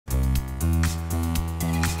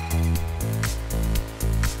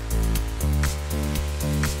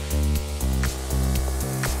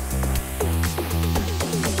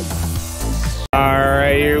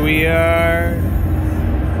we are.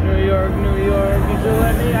 New York, New York. You should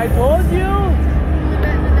let me. I told you.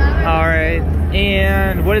 All right.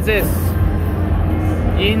 And what is this?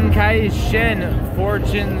 Ying Shen,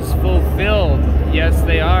 fortunes fulfilled. Yes,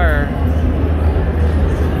 they are.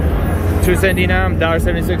 2.79,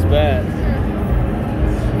 $1.76 bet.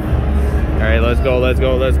 All right, let's go, let's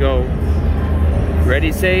go, let's go.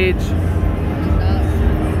 Ready, Sage?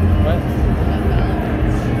 What?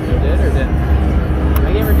 You did or didn't?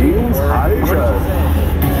 I gave her two. What did you say?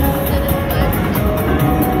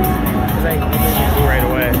 Because I gave you two right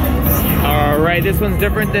away. All right, this one's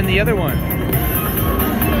different than the other one.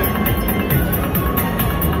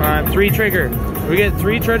 3 trigger. We get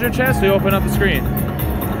 3 treasure chests. We open up the screen.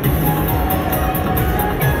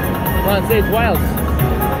 Come on, Sage, wilds.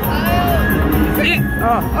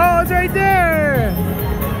 Oh, it's right there.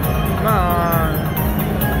 Come on.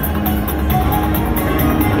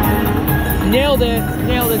 Nailed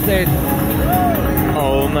it, Sage.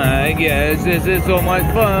 Oh my gosh, this is so much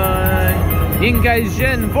fun. Ying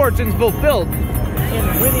Shen, fortunes fulfilled.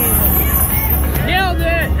 And winning. Nailed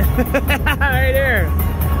it. Right here.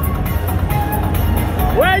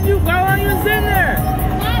 Why'd you, how long you been sitting there?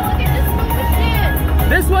 Wow, look at this one.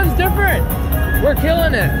 This one's different. We're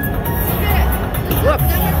killing it. Look.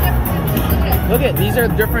 Look at, these are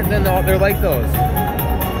different than they're like those.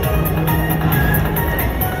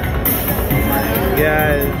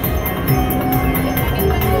 Guys.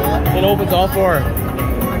 It opens all 4.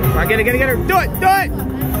 Come on, get her. Do it.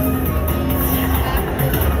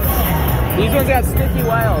 These ones got sticky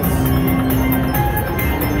wilds.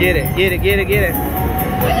 Get it.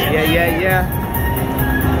 Yeah.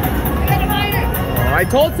 Oh, I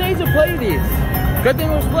told Sage to play these. Good thing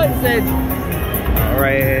we're split, Sage. All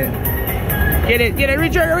right. Get it.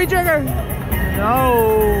 Retrigger. No.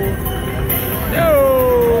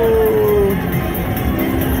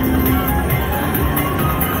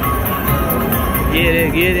 Get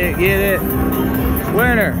it.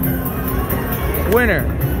 Winner.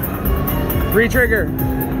 Retrigger.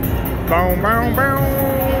 Boom.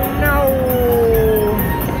 No.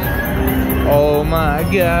 Oh my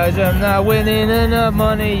gosh, I'm not winning enough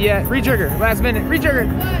money yet. Retrigger, last minute, retrigger.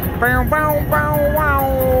 Wow.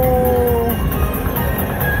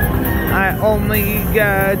 I only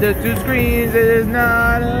got the 2 screens, it is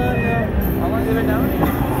not enough. How long has it been down?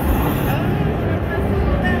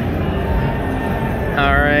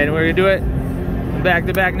 Alright, we're gonna do it. Back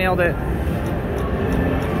to back, nailed it.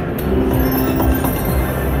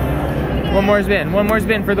 One more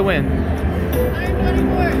spin for the win.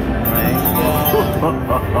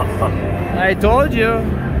 124. I told you.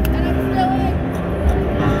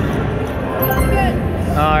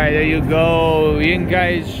 Alright, there you go. Ying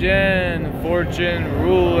Shen, fortune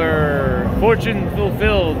ruler. Fortune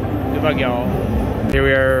fulfilled. Good luck, y'all. Here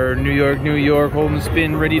we are, New York, holding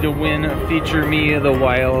spin, ready to win. Feature me, the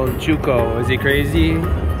wild Chuco. Is he crazy?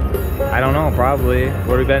 I don't know, probably.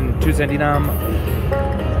 What have we been? 2.79,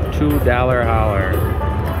 $2 holler.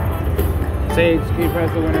 Sage, can you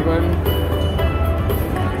press the winner button?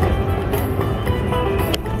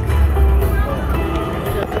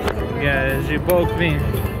 Yeah, she poked me.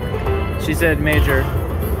 She said major.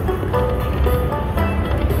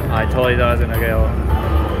 I totally doesn't, okay.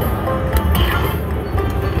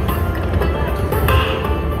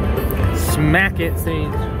 Smack it,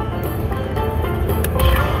 Sage.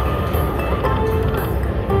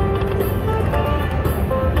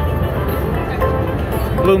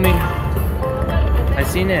 Blooming. I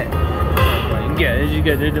seen it. Yeah, you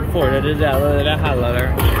get it for the holler.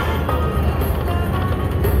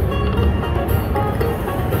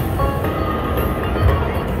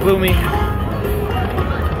 Blooming.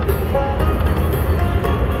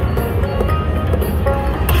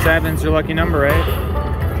 Seven's your lucky number, right?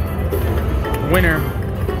 Winner.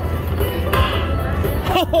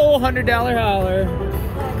 Oh, $100 holler.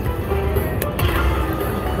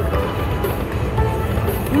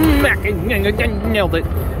 Nailed it.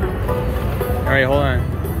 Alright, hold on.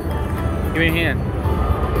 Give me a hand.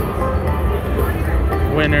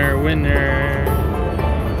 Winner.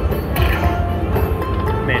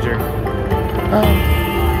 Major.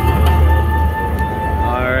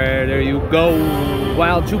 Alright, there you go.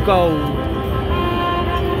 Wild Chuco.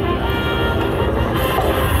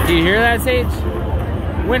 Do you hear that, Sage?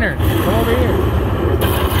 Winner. Come over here.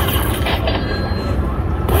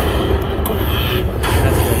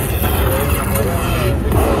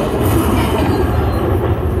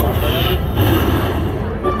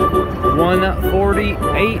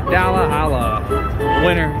 $148 holla.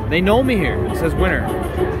 Winner. They know me here. It says winner.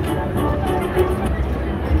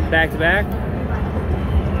 Back to back.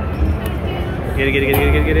 Get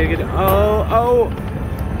it. Oh.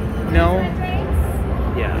 No.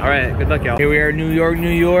 Yeah, all right, good luck, y'all. Here we are, New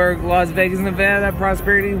York, Las Vegas, Nevada,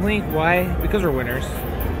 Prosperity Link. Why? Because we're winners.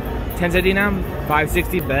 1070 now,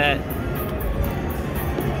 560 bet.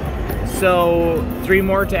 So 3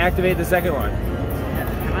 more to activate the second one.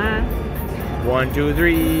 Come on. 1, 2,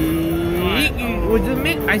 3. Where's the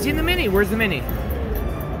mini? I seen the mini. Where's the mini?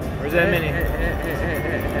 Where's that mini?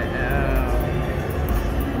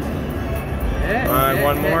 Come on,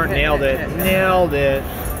 1 more. Nailed it. Nailed it.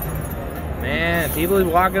 Man, people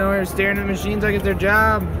walking over staring at the machines like it's their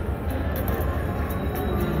job.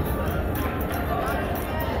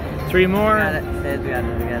 3 more. We got it. We got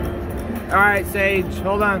it. All right, Sage,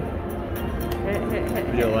 hold on.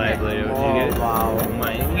 You're lively. Oh, wow. Oh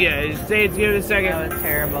my, yeah, Sage, give it a second. That was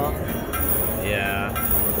terrible. Yeah,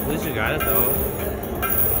 at least you got it though.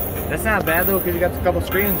 That's not bad though, because you got a couple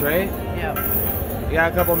screens, right? Yep. You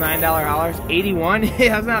got a couple $9 hollers. 81, yeah,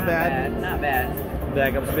 that's not bad. Not bad.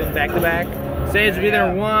 Back up, spin, back to back. Sage, be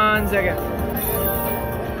there 1 second.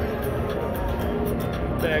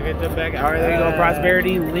 Back it to back. All right, there you go.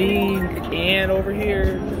 Prosperity Link, and over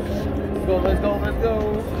here. Let's go.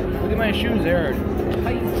 Look at my shoes there.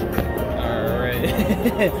 All right.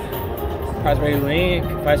 Prosperity Link,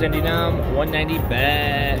 570 num, 190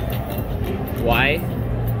 bet. Why?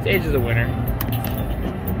 Sage is a winner.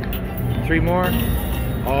 3 more.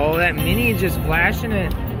 Oh, that mini is just flashing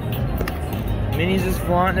it. Mini's just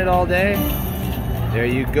flaunting it all day. There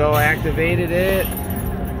you go, activated it.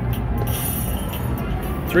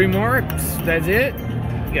 3 more, that's it.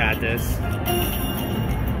 Got this.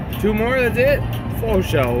 2 more, that's it. Full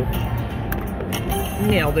show.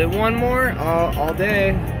 Nailed it. 1 more, all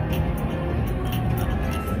day.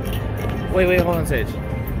 Wait, hold on, Sage.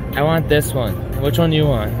 I want this one. Which one do you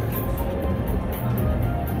want?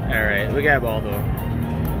 All right, we got all of them.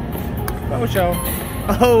 Full show.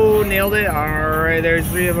 Oh, nailed it. All right, there's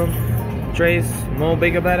 3 of them. Trace, Mo,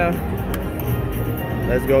 bigger, better.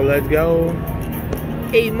 Let's go.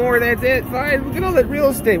 8 more, that's it. 5. Look at all that real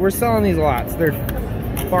estate. We're selling these lots. They're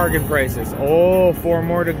bargain prices. Oh, 4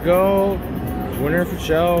 more to go. Winner for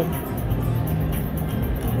show.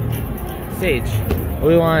 Sage,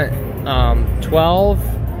 we want 12,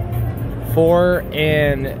 4,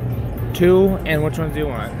 and 2. And which ones do you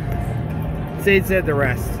want? Sage said the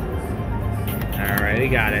rest. Alright, he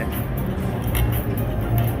got it.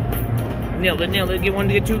 Nailed it. Get 1,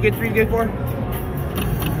 get 2, get 3, get 4.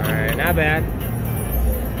 Alright, not bad.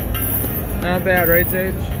 Not bad, right,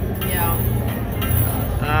 Sage? Yeah.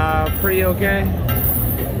 Pretty okay.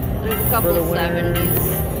 There's a couple of 70s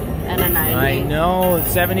and a 90. I know,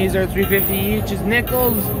 70s are 350 each. It's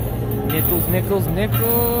nickels. Nickels.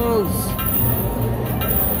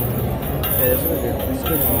 Yeah, this is good. This is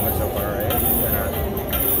good moment so far, right? Or not?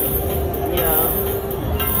 Yeah.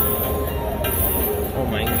 Oh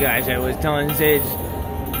my gosh, I was telling Sage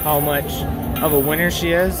how much of a winner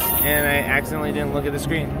she is, and I accidentally didn't look at the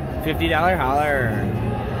screen. $50 holler.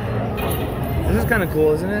 This is kind of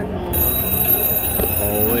cool, isn't it?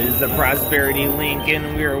 Oh, it is the Prosperity Link,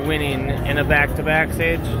 and we are winning in a back-to-back,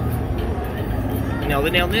 Sage. Nailed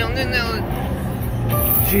it.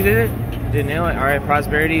 She did it. Did nail it. All right,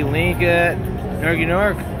 Prosperity Link at New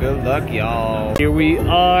York. Good luck, y'all. Here we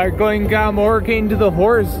are going Hurricane to the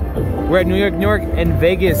horse. We're at New York, and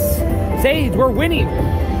Vegas. Sage, we're winning.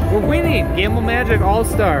 We're winning. Gamble Magic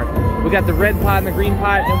All-Star. We got the red pot and the green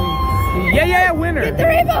pot, and we, yeah, winner. Get the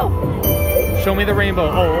rainbow. Show me the rainbow.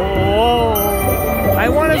 Oh. I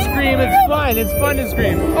want to scream. It's fun. It's fun to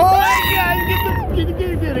scream. Oh my God! Get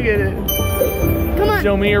it. Come on.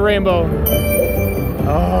 Show me your rainbow.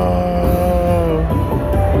 Oh.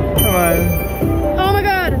 Come on. Oh my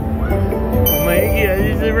God. Oh my God!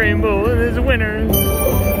 There's a rainbow. There's a winner.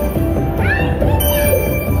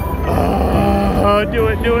 Oh, do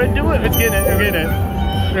it. Let's get it. We're getting it.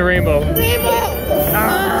 The rainbow. Oh, I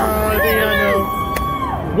think I know.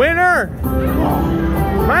 Winner!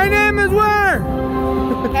 My name is Winner!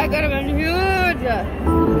 That could have been huge!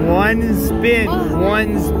 1 spin.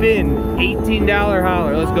 $18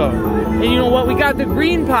 holler. Let's go. And you know what? We got the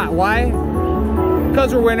green pot. Why?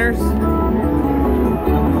 Because we're winners.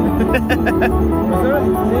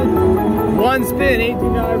 1 spin,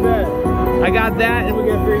 $18 bet. I got that, and we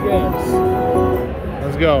got 3 games.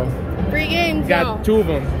 Let's go. 3 games. Got 2 of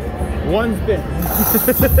them. 1 spin.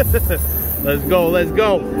 Let's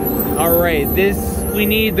go. All right, we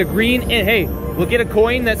need the green. Hey, we'll get a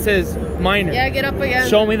coin that says minor. Yeah, get up again.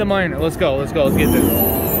 Show me the minor. Let's go. Let's get this.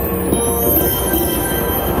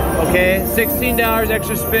 Okay, $16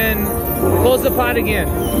 extra spin. Close the pot again.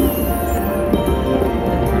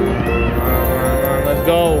 Let's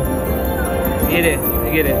go. Get it.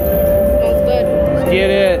 Get it. Smells good. Get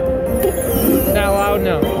it. It's not loud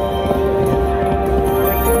enough.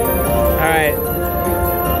 Alright.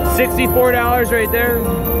 $64 right there.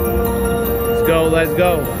 Let's go, let's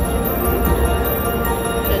go.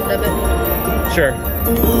 Sure.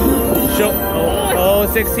 Oh,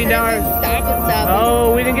 $16. Stop.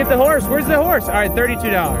 Oh, we didn't get the horse. Where's the horse? All right,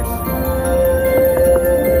 $32.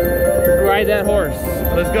 Ride that horse.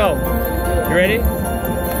 Let's go. You ready?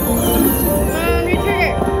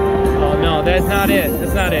 Retrigger. Oh, no, that's not it.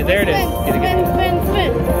 That's not it. There it is.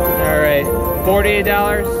 Spin. All right, $48.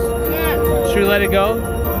 Yeah. Should we let it go?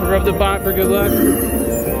 Rub the bot for good luck.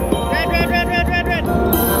 Red.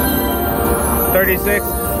 36.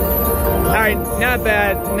 All right, not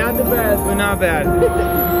bad. Not the best, but not bad.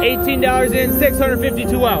 $18 in,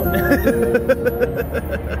 652 out.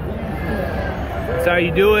 That's how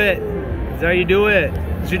you do it. That's how you do it.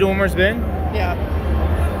 Should you do one more spin? Yeah.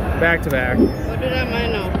 Back to back. What did I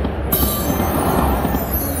mind now?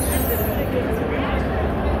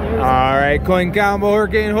 All right, coin combo,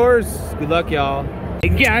 hurricane horse. Good luck, y'all. Hey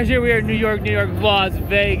guys, here we are in New York, Las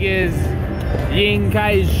Vegas. Ying,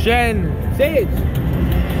 Shen. Sage.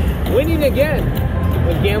 Winning again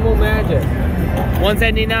with Gamble Magic. 1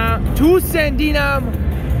 cent denom, 2 cent denom,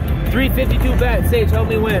 352 bet. Sage, help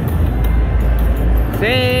me win.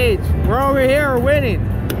 Sage, we're over here, we're winning.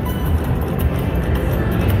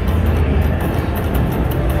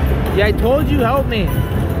 Yeah, I told you, help me.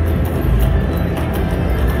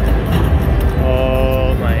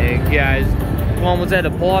 Oh my gosh. You almost had to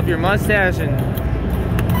pull off your mustache and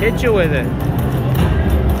hit you with it.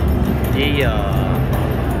 Yeah.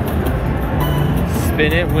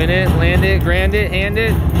 Spin it, win it, land it, grand it, hand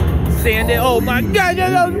it, sand it. Oh my God,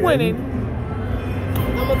 that was winning.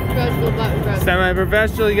 I'm a professional button.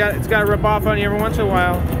 Semi-professional, it's got to rub off on you every once in a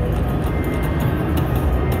while.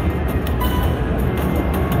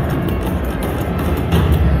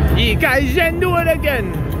 You guys can do it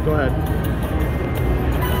again. Go ahead.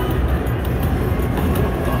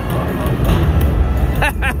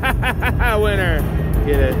 Winner.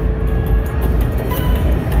 Get it.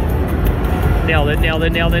 Nailed it.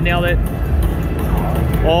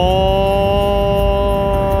 Oh,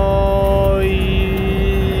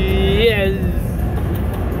 yes.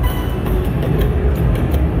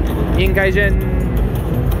 Ying Shen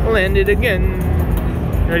landed again.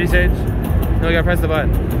 Ready, Sage? No, we gotta press the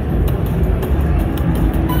button.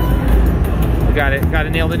 We got it.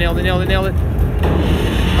 Nailed it.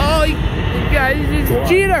 Oh, you guys, he's a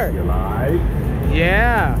cheater.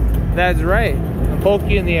 Yeah, that's right. I'll poke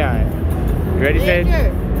you in the eye. You ready, Sage?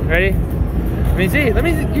 Ready? Let me see. Give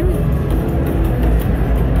me.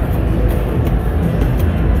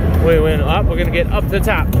 Wait, up. We're gonna get up to the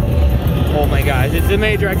top. Oh my gosh, it's a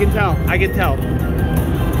major. I can tell.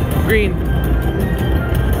 Green.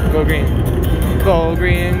 Go green. Go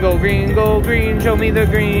green. Show me the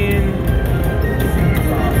green.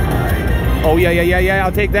 Oh yeah.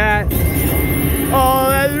 I'll take that. Oh,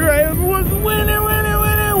 that's right. Winner.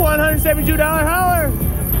 $172 hauler.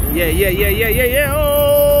 Yeah.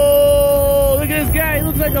 Oh, look at this guy. He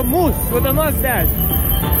looks like a moose with a mustache.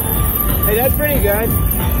 Hey, that's pretty good.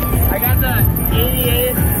 I got the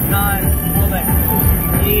 88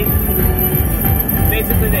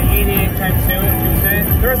 basically the 88 times 2 cents.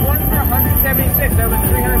 There's one for 176. That was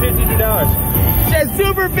 $352. Says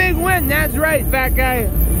super big win. That's right, fat guy.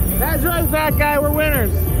 We're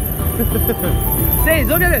winners. Sage,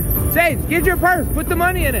 look at it. Sage, get your purse. Put the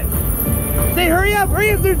money in it. Say, hurry up.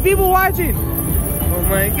 There's people watching. Oh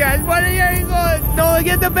my gosh, what are you going? No,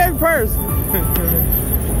 get the big purse.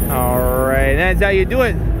 All right, that's how you do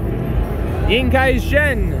it. Ying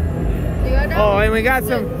Shen. Oh, and we got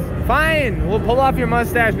some. Fine, we'll pull off your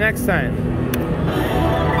mustache next time.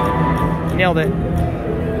 Nailed it.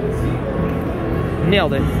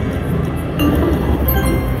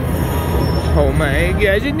 Oh my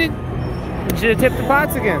gosh, you should have tipped the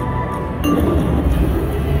pots again.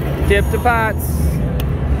 Tip the pots.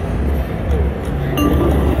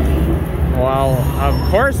 Well, of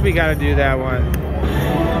course we gotta do that one.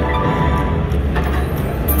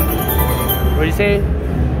 What do you say?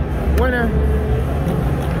 Winner.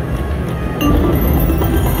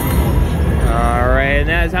 Alright, and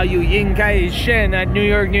that's how you Ying Shen at New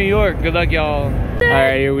York. Good luck, y'all.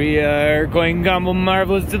 Alright, here we are. Going combo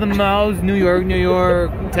marvelous to the mouth. New York.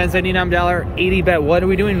 1079 $, 80 bet. What are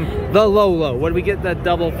we doing? The low. What do we get? The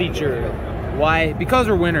double feature. Why? Because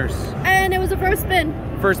we're winners. And it was a first spin.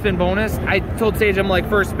 First spin bonus. I told Sage I'm like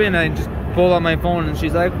first spin. I just pulled out my phone and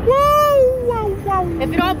she's like, whoa.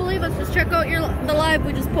 If you don't believe us, just check out the live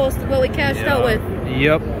we just posted what we cashed out with.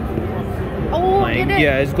 Yep. Oh, My get it.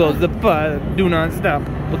 guys, close the pot. Do not stop.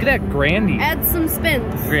 Look at that Grandy. Add some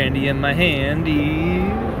spins. Grandy in my handy.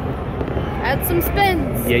 Add some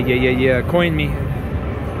spins. Yeah. Coin me.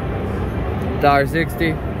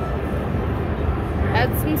 $1.60. Add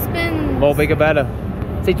some spins. More bigger better.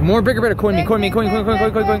 Say more bigger better. Coin me. Coin.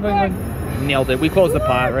 Nailed it. We closed the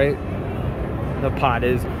pot, right? The pot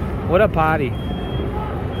is. What a potty.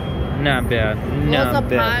 Not bad. Close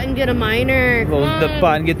the pot and get a minor. Close the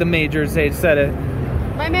pot and get the major. Sage said it.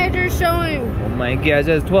 My major is showing. Oh my gosh,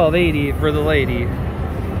 that's $12.80 for the lady.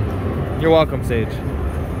 You're welcome, Sage.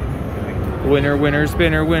 Winner,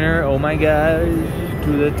 spinner, winner. Oh my gosh.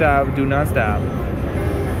 To the top. Do not stop.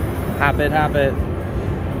 Hop it.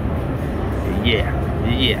 Yeah.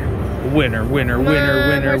 Winner.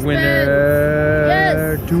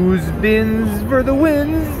 Yes. 2 spins for the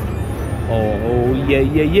wins. Oh, yeah.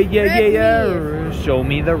 Show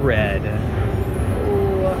me the red.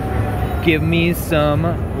 Ooh. Give me some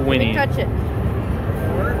winning. Let me touch it.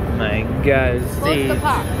 My gosh, Close the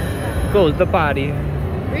pot. Close the potty.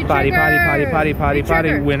 Potty.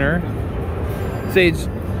 Retrigger. Winner. Sage,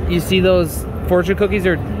 you see those fortune cookies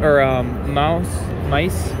or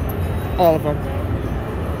mice? All of them.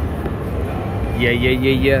 Yeah. You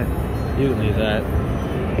can leave that.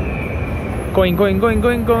 Coin.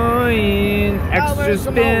 Extra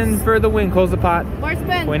spin for the win. Close the pot. More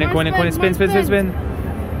spins. Coin it. Spin.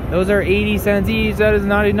 Those are 80 cents each. That is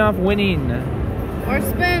not enough winning. More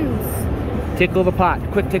spins. Tickle the pot.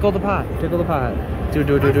 Quick, tickle the pot. Do. Get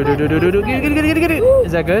it.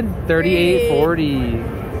 Is that good? 38.40.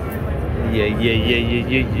 Yeah.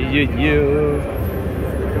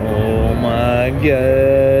 Oh my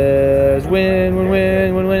gosh.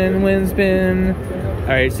 Win, spin.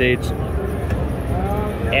 Alright, Sage.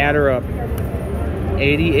 Add her up.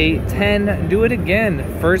 88.10. Do it again.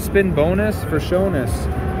 First spin bonus for showing us.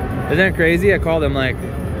 Isn't that crazy? I called him like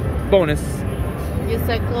bonus. You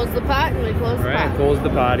said close the pot and we closed the pot. Alright, close the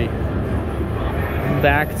potty.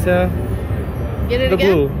 Back to Get it the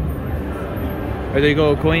again? blue. There you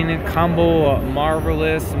go, coin combo,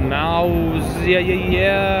 marvelous mouse.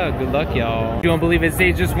 Yeah. Good luck, y'all. You don't believe it?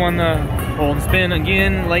 Sage just won the golden spin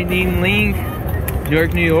again. Lightning Link,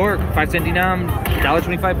 New York. 5-cent denom,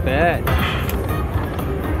 $1.25 bet.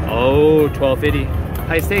 Oh, $12.50.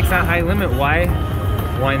 High stakes, not high limit. Why?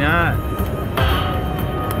 Why not?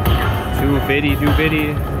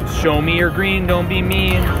 $2.50. Show me your green. Don't be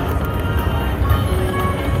mean.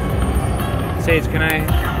 Sage, can I?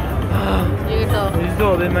 You go. Please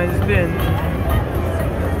don't, it might spin.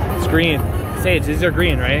 It's green. Sage, these are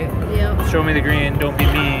green, right? Yep. Show me the green, don't be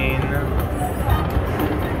mean.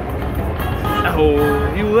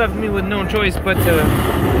 Oh, you left me with no choice but to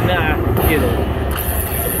not get it.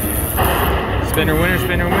 Spinner winner.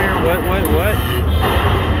 What?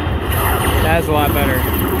 That's a lot better.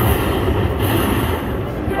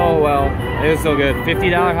 Oh well, it was so good.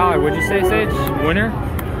 $50 holler, what'd you say, Sage? Winner?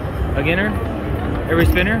 Againer? Every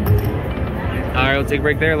spinner? Alright, we'll take a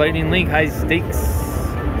break there. Lightning Link, high stakes.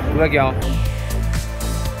 Good luck, y'all.